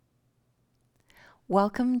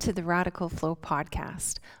Welcome to the Radical Flow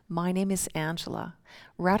podcast. My name is Angela.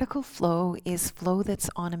 Radical Flow is flow that's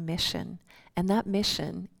on a mission, and that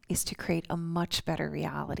mission is to create a much better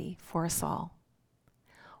reality for us all.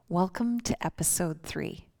 Welcome to episode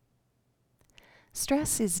 3.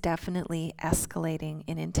 Stress is definitely escalating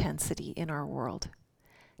in intensity in our world.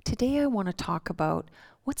 Today I want to talk about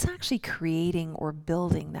what's actually creating or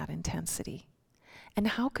building that intensity. And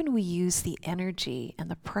how can we use the energy and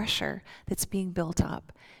the pressure that's being built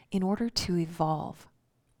up in order to evolve?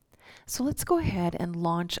 So let's go ahead and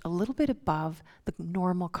launch a little bit above the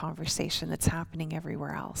normal conversation that's happening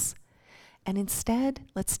everywhere else. And instead,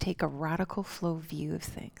 let's take a radical flow view of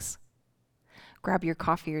things. Grab your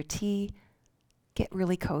coffee or tea, get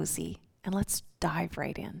really cozy, and let's dive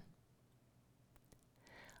right in.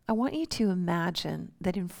 I want you to imagine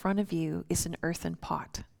that in front of you is an earthen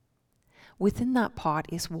pot. Within that pot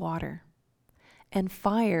is water, and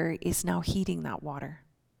fire is now heating that water.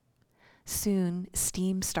 Soon,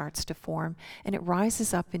 steam starts to form, and it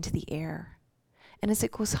rises up into the air. And as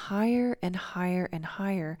it goes higher and higher and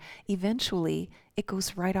higher, eventually it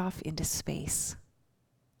goes right off into space.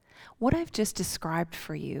 What I've just described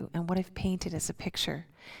for you and what I've painted as a picture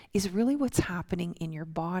is really what's happening in your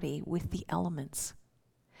body with the elements.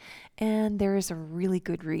 And there is a really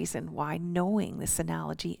good reason why knowing this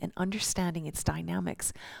analogy and understanding its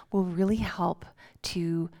dynamics will really help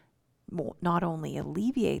to not only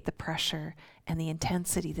alleviate the pressure and the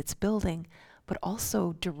intensity that's building, but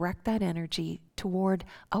also direct that energy toward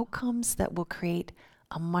outcomes that will create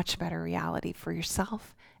a much better reality for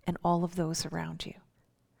yourself and all of those around you.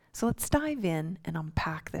 So let's dive in and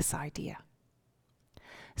unpack this idea.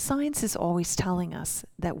 Science is always telling us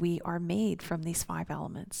that we are made from these 5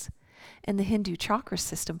 elements. And the Hindu chakra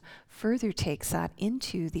system further takes that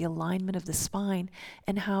into the alignment of the spine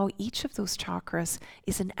and how each of those chakras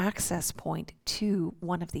is an access point to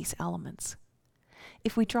one of these elements.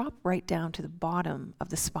 If we drop right down to the bottom of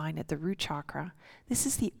the spine at the root chakra, this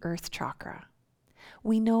is the earth chakra.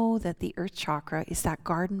 We know that the earth chakra is that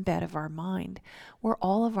garden bed of our mind where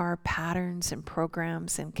all of our patterns and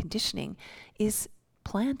programs and conditioning is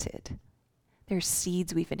planted. There's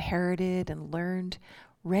seeds we've inherited and learned,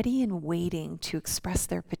 ready and waiting to express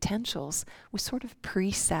their potentials with sort of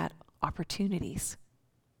preset opportunities.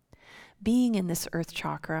 Being in this earth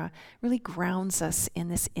chakra really grounds us in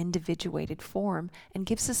this individuated form and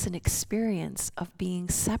gives us an experience of being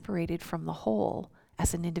separated from the whole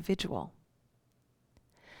as an individual.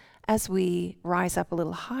 As we rise up a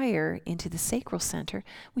little higher into the sacral center,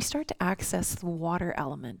 we start to access the water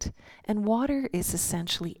element. And water is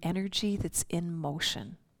essentially energy that's in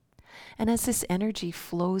motion. And as this energy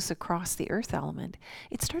flows across the earth element,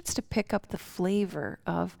 it starts to pick up the flavor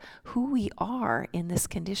of who we are in this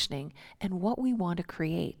conditioning and what we want to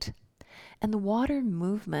create. And the water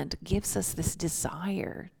movement gives us this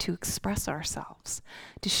desire to express ourselves,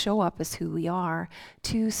 to show up as who we are,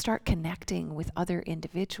 to start connecting with other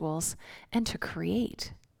individuals, and to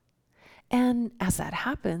create. And as that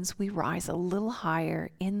happens, we rise a little higher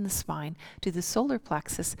in the spine to the solar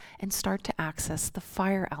plexus and start to access the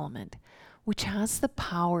fire element, which has the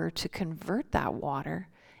power to convert that water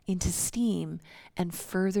into steam and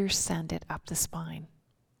further send it up the spine.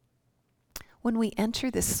 When we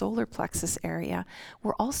enter this solar plexus area,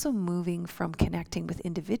 we're also moving from connecting with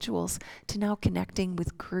individuals to now connecting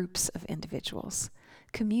with groups of individuals,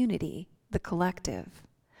 community, the collective,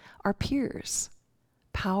 our peers,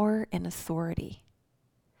 power and authority.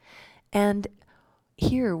 And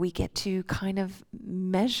here we get to kind of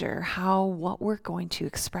measure how what we're going to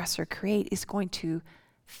express or create is going to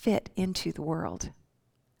fit into the world.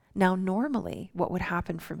 Now, normally, what would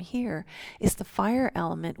happen from here is the fire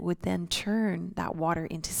element would then turn that water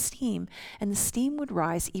into steam, and the steam would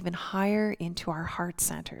rise even higher into our heart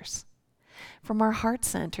centers. From our heart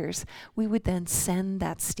centers, we would then send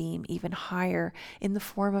that steam even higher in the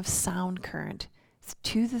form of sound current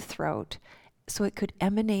to the throat so it could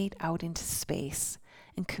emanate out into space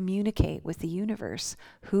and communicate with the universe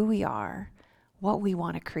who we are, what we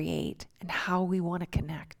want to create, and how we want to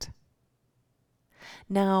connect.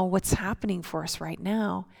 Now, what's happening for us right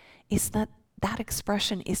now is that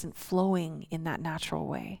expression isn't flowing in that natural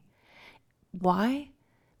way. Why?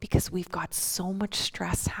 Because we've got so much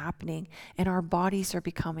stress happening and our bodies are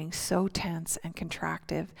becoming so tense and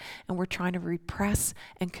contractive, and we're trying to repress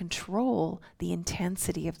and control the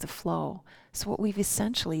intensity of the flow. So what we've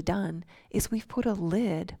essentially done is we've put a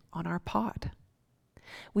lid on our pot.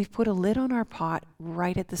 We've put a lid on our pot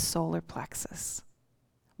right at the solar plexus.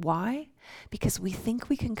 Why? Because we think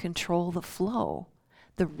we can control the flow,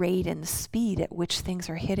 the rate and the speed at which things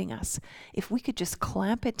are hitting us. If we could just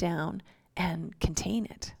clamp it down and contain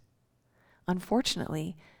it.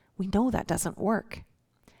 Unfortunately, we know that doesn't work.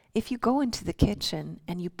 If you go into the kitchen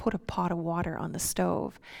and you put a pot of water on the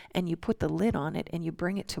stove and you put the lid on it and you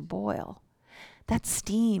bring it to boil, that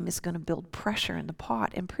steam is going to build pressure in the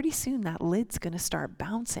pot, and pretty soon that lid's going to start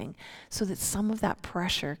bouncing so that some of that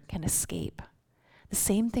pressure can escape. The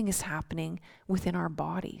same thing is happening within our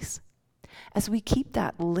bodies. As we keep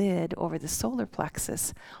that lid over the solar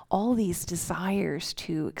plexus, all these desires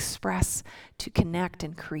to express, to connect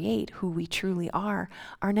and create who we truly are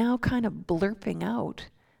now kind of blurping out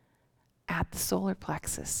at the solar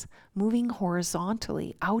plexus, moving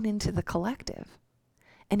horizontally out into the collective.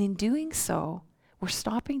 And in doing so, we're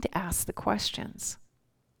stopping to ask the questions.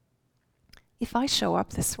 If I show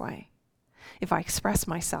up this way, if I express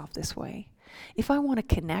myself this way, if I want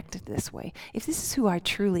to connect this way, if this is who I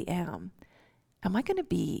truly am I going to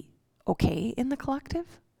be okay in the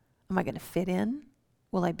collective? Am I going to fit in?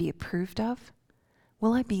 Will I be approved of?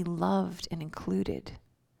 Will I be loved and included?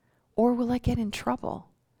 Or will I get in trouble?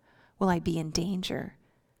 Will I be in danger?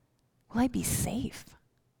 Will I be safe?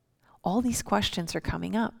 All these questions are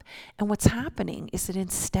coming up. And what's happening is that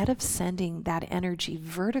instead of sending that energy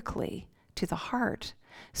vertically to the heart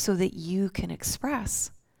so that you can express,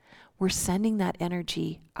 we're sending that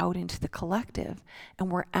energy out into the collective, and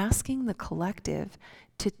we're asking the collective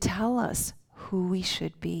to tell us who we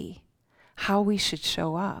should be, how we should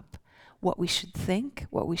show up, what we should think,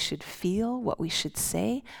 what we should feel, what we should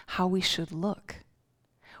say, how we should look.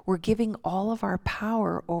 We're giving all of our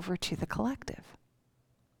power over to the collective.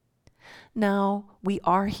 Now, we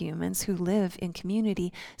are humans who live in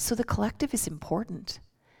community, so the collective is important.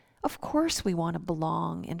 Of course we want to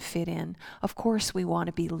belong and fit in. Of course we want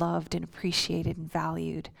to be loved and appreciated and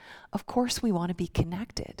valued. Of course we want to be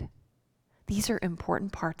connected. These are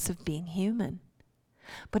important parts of being human,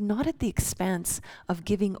 but not at the expense of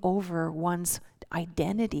giving over one's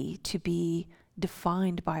identity to be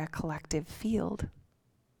defined by a collective field.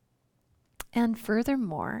 And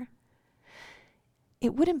furthermore,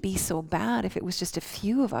 it wouldn't be so bad if it was just a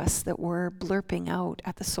few of us that were blurping out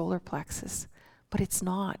at the solar plexus, but it's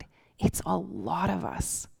not. It's a lot of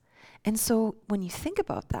us. And so when you think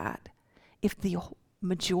about that, if the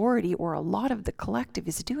majority or a lot of the collective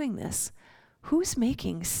is doing this, who's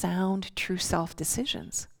making sound, true self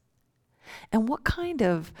decisions? And what kind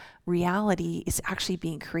of reality is actually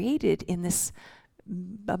being created in this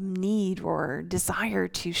need or desire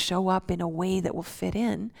to show up in a way that will fit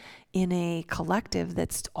in a collective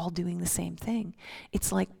that's all doing the same thing?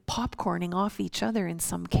 It's like popcorning off each other in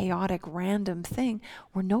some chaotic random thing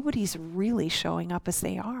where nobody's really showing up as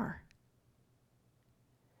they are.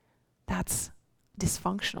 That's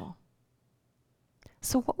dysfunctional.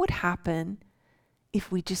 So what would happen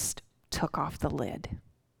if we just took off the lid?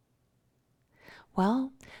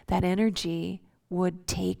 Well, that energy would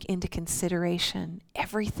take into consideration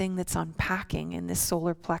everything that's unpacking in this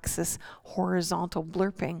solar plexus horizontal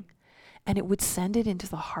blurping, and it would send it into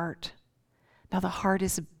the heart. Now, the heart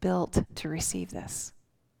is built to receive this.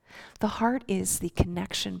 The heart is the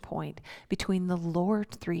connection point between the lower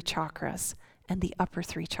 3 chakras and the upper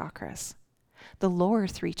 3 chakras. The lower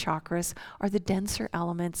 3 chakras are the denser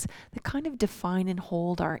elements that kind of define and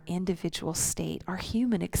hold our individual state, our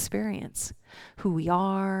human experience, who we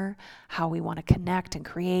are, how we want to connect and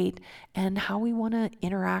create, and how we want to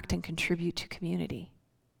interact and contribute to community.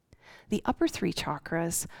 The upper 3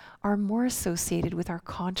 chakras are more associated with our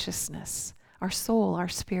consciousness, our soul, our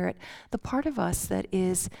spirit, the part of us that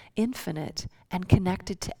is infinite and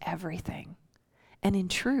connected to everything. And in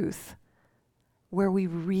truth, where we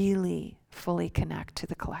really fully connect to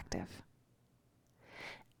the collective.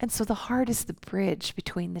 And so the heart is the bridge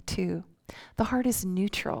between the two. The heart is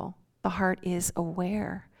neutral. The heart is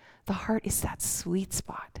aware. The heart is that sweet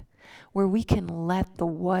spot where we can let the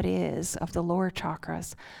what is of the lower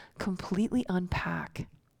chakras completely unpack.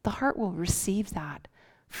 The heart will receive that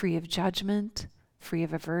free of judgment, free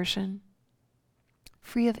of aversion,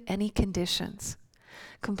 free of any conditions,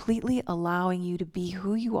 completely allowing you to be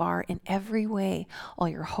who you are in every way, all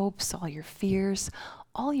your hopes, all your fears,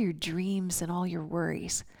 all your dreams, and all your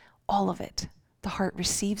worries, all of it. The heart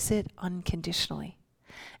receives it unconditionally.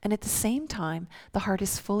 And at the same time, the heart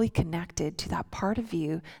is fully connected to that part of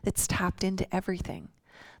you that's tapped into everything,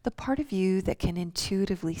 the part of you that can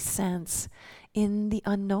intuitively sense in the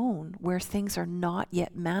unknown where things are not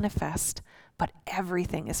yet manifest, but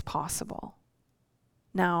everything is possible.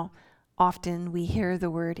 Now, often we hear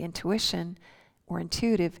the word intuition or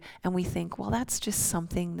intuitive and we think, well, that's just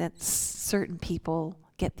something that certain people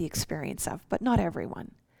get the experience of, but not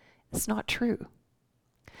everyone. It's not true.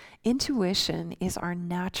 Intuition is our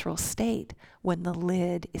natural state when the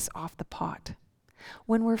lid is off the pot.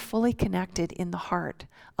 When we're fully connected in the heart,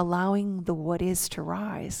 allowing the what is to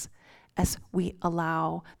rise as we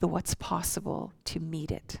allow the what's possible to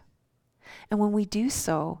meet it. And when we do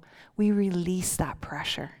so, we release that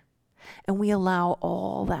pressure. And we allow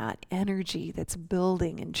all that energy that's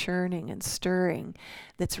building and churning and stirring,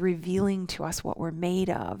 that's revealing to us what we're made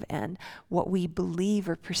of and what we believe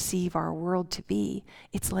or perceive our world to be.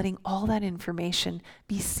 It's letting all that information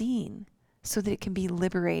be seen so that it can be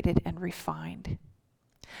liberated and refined.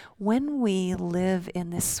 When we live in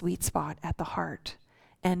this sweet spot at the heart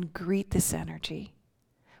and greet this energy,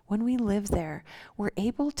 when we live there, we're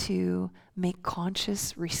able to make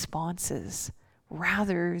conscious responses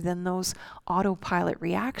rather than those autopilot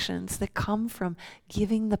reactions that come from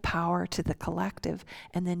giving the power to the collective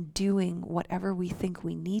and then doing whatever we think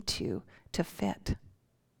we need to fit.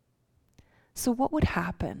 So what would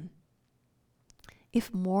happen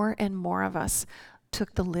if more and more of us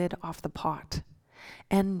took the lid off the pot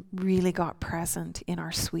and really got present in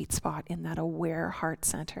our sweet spot in that aware heart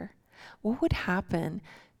center? What would happen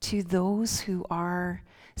to those who are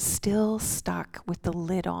still stuck with the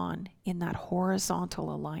lid on in that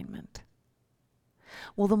horizontal alignment?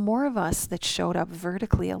 Well, the more of us that showed up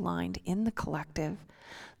vertically aligned in the collective,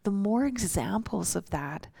 the more examples of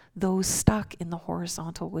that those stuck in the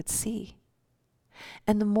horizontal would see.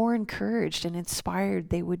 And the more encouraged and inspired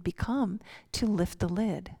they would become to lift the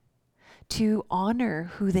lid, to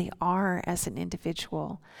honor who they are as an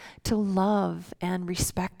individual, to love and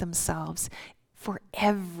respect themselves for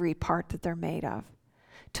every part that they're made of,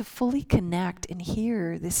 to fully connect and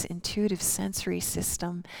hear this intuitive sensory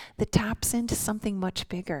system that taps into something much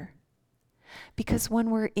bigger. Because when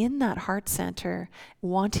we're in that heart center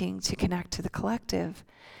wanting to connect to the collective,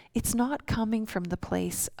 it's not coming from the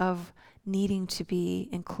place of needing to be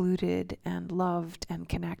included and loved and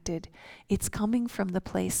connected. It's coming from the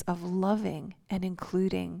place of loving and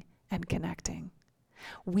including and connecting.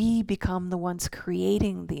 We become the ones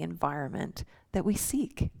creating the environment that we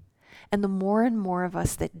seek. And the more and more of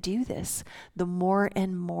us that do this, the more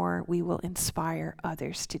and more we will inspire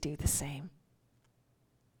others to do the same.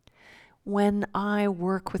 When I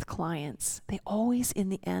work with clients, they always in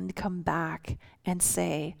the end come back and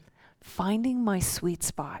say, finding my sweet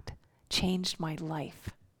spot changed my life.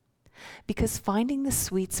 Because finding the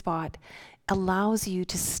sweet spot allows you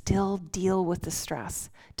to still deal with the stress,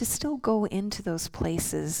 to still go into those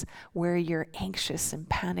places where you're anxious and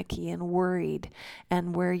panicky and worried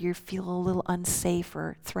and where you feel a little unsafe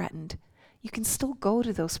or threatened. You can still go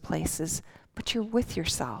to those places, but you're with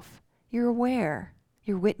yourself. You're aware.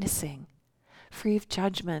 You're witnessing. Free of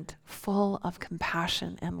judgment, full of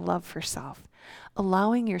compassion and love for self,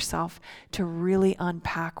 allowing yourself to really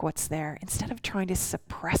unpack what's there instead of trying to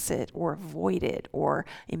suppress it or avoid it or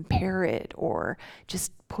impair it or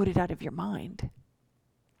just put it out of your mind.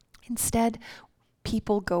 Instead,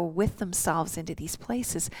 people go with themselves into these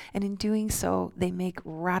places, and in doing so, they make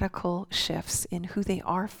radical shifts in who they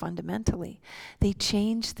are fundamentally. They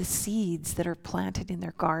change the seeds that are planted in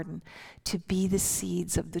their garden to be the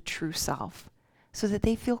seeds of the true self, so that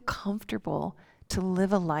they feel comfortable to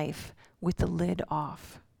live a life with the lid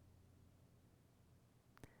off.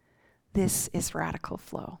 This is Radical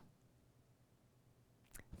Flow.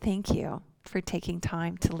 Thank you for taking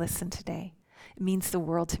time to listen today. It means the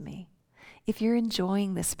world to me. If you're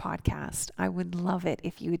enjoying this podcast, I would love it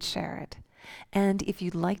if you would share it. And if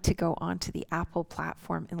you'd like to go onto the Apple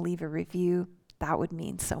platform and leave a review, that would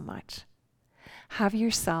mean so much. Have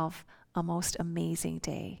yourself a most amazing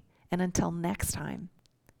day. And until next time,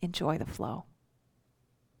 enjoy the flow.